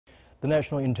The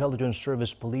National Intelligence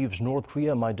Service believes North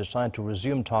Korea might decide to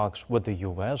resume talks with the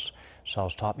U.S.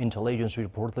 Seoul's top intelligence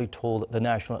reportedly told the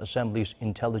National Assembly's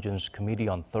Intelligence Committee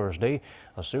on Thursday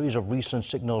a series of recent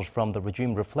signals from the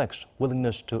regime reflects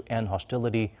willingness to end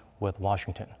hostility with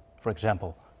Washington. For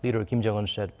example, leader Kim Jong-un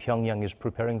said Pyongyang is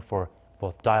preparing for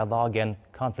both dialogue and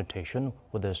confrontation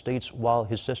with the states, while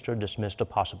his sister dismissed the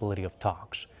possibility of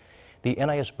talks. The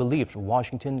NIS believes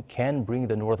Washington can bring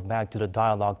the North back to the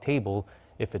dialogue table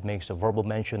if it makes a verbal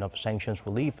mention of sanctions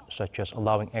relief, such as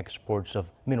allowing exports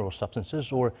of mineral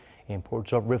substances or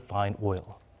imports of refined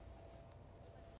oil.